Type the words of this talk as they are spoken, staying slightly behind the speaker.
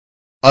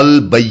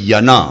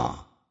البینہ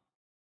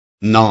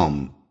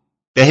نام،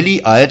 پہلی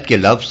آیت کے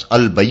لفظ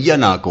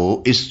البینہ کو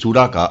اس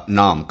سورہ کا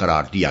نام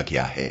قرار دیا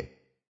گیا ہے۔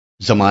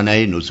 زمانہ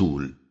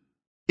نزول،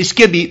 اس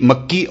کے بھی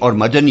مکی اور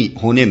مدنی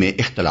ہونے میں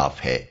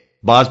اختلاف ہے۔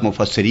 بعض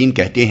مفسرین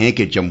کہتے ہیں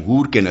کہ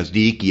جمہور کے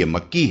نزدیک یہ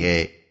مکی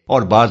ہے،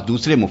 اور بعض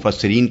دوسرے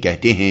مفسرین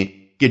کہتے ہیں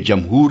کہ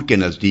جمہور کے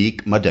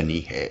نزدیک مدنی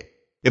ہے۔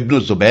 ابن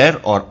الزبیر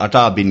اور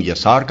عطا بن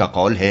یسار کا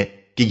قول ہے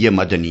کہ یہ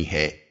مدنی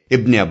ہے۔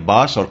 ابن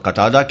عباس اور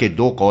قتادہ کے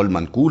دو قول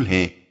منقول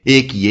ہیں،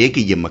 ایک یہ کہ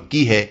یہ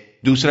مکی ہے،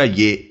 دوسرا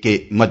یہ کہ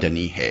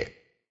مدنی ہے۔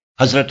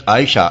 حضرت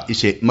عائشہ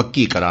اسے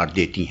مکی قرار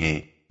دیتی ہیں۔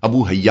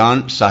 ابو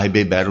حیان صاحب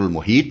بیر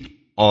المحیط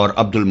اور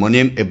عبد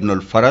المنعم ابن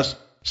الفرس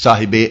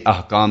صاحب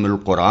احکام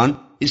القرآن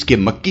اس کے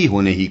مکی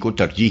ہونے ہی کو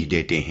ترجیح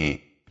دیتے ہیں۔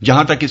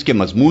 جہاں تک اس کے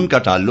مضمون کا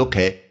تعلق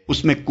ہے،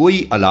 اس میں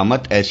کوئی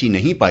علامت ایسی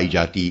نہیں پائی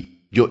جاتی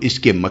جو اس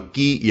کے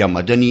مکی یا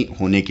مدنی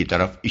ہونے کی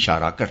طرف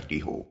اشارہ کرتی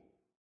ہو۔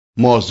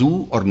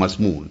 موضوع اور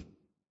مضمون،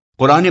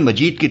 قرآن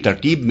مجید کی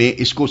ترتیب میں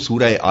اس کو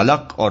سورہ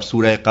علق اور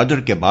سورہ قدر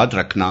کے بعد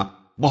رکھنا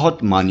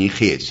بہت معنی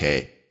خیز ہے۔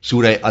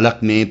 سورہ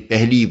علق میں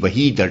پہلی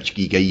وحی درج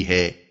کی گئی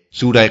ہے،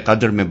 سورہ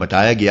قدر میں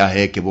بتایا گیا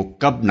ہے کہ وہ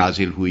کب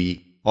نازل ہوئی،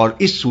 اور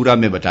اس سورہ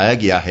میں بتایا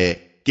گیا ہے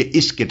کہ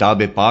اس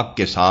کتاب پاک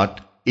کے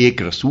ساتھ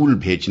ایک رسول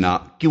بھیجنا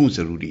کیوں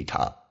ضروری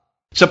تھا۔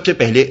 سب سے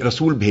پہلے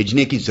رسول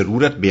بھیجنے کی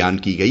ضرورت بیان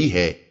کی گئی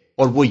ہے،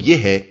 اور وہ یہ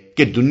ہے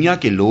کہ دنیا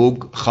کے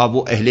لوگ خواہ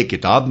وہ اہل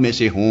کتاب میں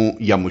سے ہوں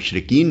یا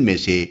مشرکین میں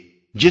سے،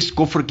 جس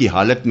کفر کی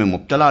حالت میں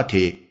مبتلا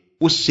تھے،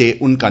 اس سے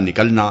ان کا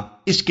نکلنا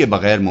اس کے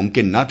بغیر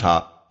ممکن نہ تھا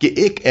کہ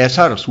ایک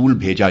ایسا رسول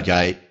بھیجا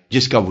جائے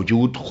جس کا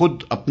وجود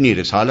خود اپنی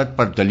رسالت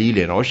پر دلیل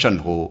روشن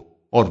ہو،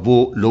 اور وہ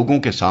لوگوں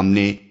کے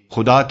سامنے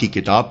خدا کی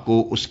کتاب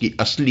کو اس کی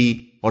اصلی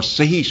اور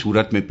صحیح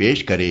صورت میں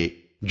پیش کرے،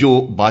 جو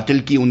باطل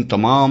کی ان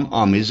تمام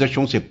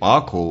آمیزشوں سے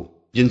پاک ہو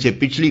جن سے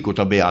پچھلی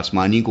کتب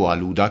آسمانی کو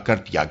آلودہ کر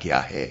دیا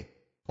گیا ہے،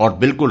 اور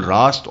بالکل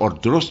راست اور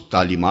درست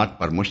تعلیمات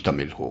پر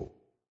مشتمل ہو۔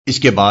 اس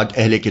کے بعد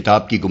اہل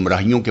کتاب کی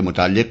گمراہیوں کے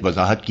متعلق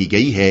وضاحت کی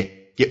گئی ہے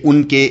کہ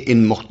ان کے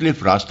ان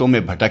مختلف راستوں میں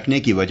بھٹکنے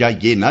کی وجہ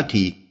یہ نہ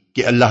تھی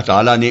کہ اللہ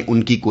تعالیٰ نے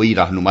ان کی کوئی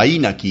رہنمائی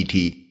نہ کی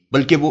تھی،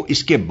 بلکہ وہ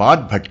اس کے بعد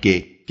بھٹکے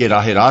کہ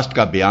راہ راست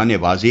کا بیان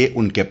واضح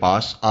ان کے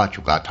پاس آ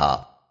چکا تھا۔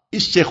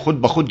 اس سے خود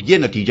بخود یہ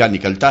نتیجہ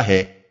نکلتا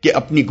ہے کہ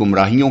اپنی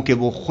گمراہیوں کے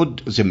وہ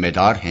خود ذمہ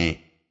دار ہیں،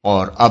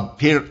 اور اب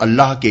پھر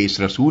اللہ کے اس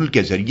رسول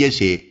کے ذریعے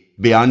سے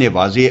بیان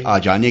واضح آ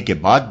جانے کے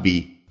بعد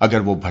بھی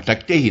اگر وہ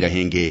بھٹکتے ہی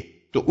رہیں گے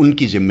تو ان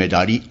کی ذمہ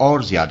داری اور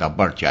زیادہ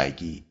بڑھ جائے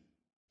گی۔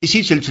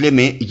 اسی سلسلے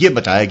میں یہ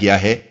بتایا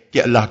گیا ہے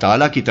کہ اللہ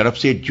تعالیٰ کی طرف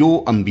سے جو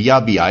انبیاء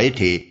بھی آئے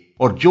تھے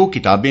اور جو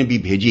کتابیں بھی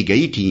بھیجی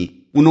گئی تھیں،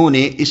 انہوں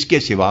نے اس کے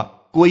سوا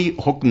کوئی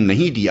حکم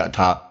نہیں دیا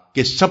تھا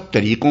کہ سب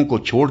طریقوں کو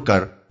چھوڑ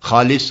کر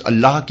خالص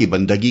اللہ کی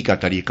بندگی کا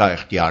طریقہ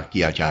اختیار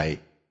کیا جائے،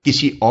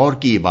 کسی اور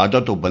کی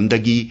عبادت و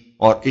بندگی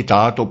اور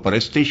اطاعت و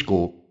پرستش کو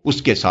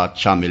اس کے ساتھ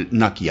شامل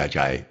نہ کیا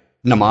جائے،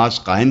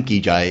 نماز قائم کی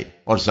جائے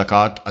اور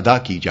زکوٰۃ ادا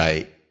کی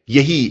جائے۔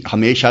 یہی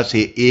ہمیشہ سے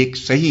ایک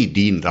صحیح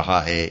دین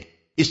رہا ہے۔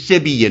 اس سے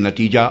بھی یہ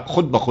نتیجہ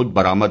خود بخود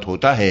برآمد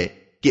ہوتا ہے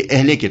کہ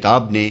اہل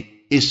کتاب نے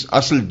اس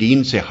اصل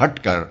دین سے ہٹ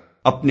کر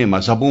اپنے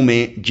مذہبوں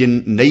میں جن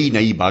نئی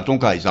نئی باتوں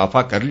کا اضافہ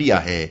کر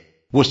لیا ہے،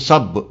 وہ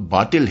سب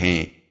باطل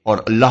ہیں، اور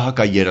اللہ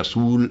کا یہ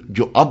رسول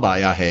جو اب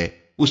آیا ہے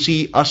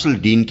اسی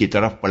اصل دین کی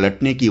طرف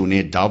پلٹنے کی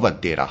انہیں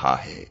دعوت دے رہا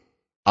ہے۔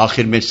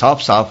 آخر میں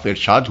صاف صاف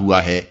ارشاد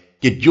ہوا ہے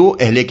کہ جو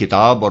اہل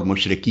کتاب اور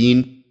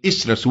مشرکین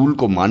اس رسول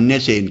کو ماننے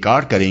سے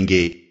انکار کریں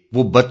گے،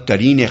 وہ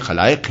بدترین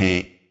خلائق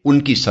ہیں، ان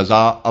کی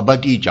سزا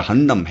ابدی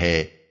جہنم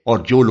ہے، اور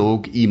جو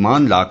لوگ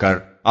ایمان لا کر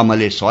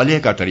عمل صالح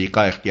کا طریقہ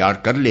اختیار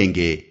کر لیں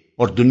گے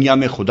اور دنیا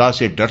میں خدا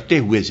سے ڈرتے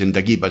ہوئے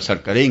زندگی بسر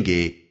کریں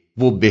گے،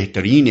 وہ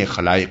بہترین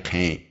خلائق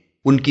ہیں۔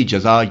 ان کی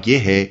جزا یہ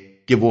ہے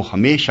کہ وہ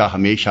ہمیشہ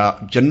ہمیشہ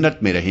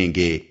جنت میں رہیں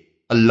گے۔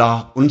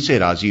 اللہ ان سے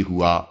راضی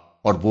ہوا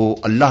اور وہ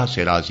اللہ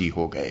سے راضی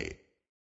ہو گئے۔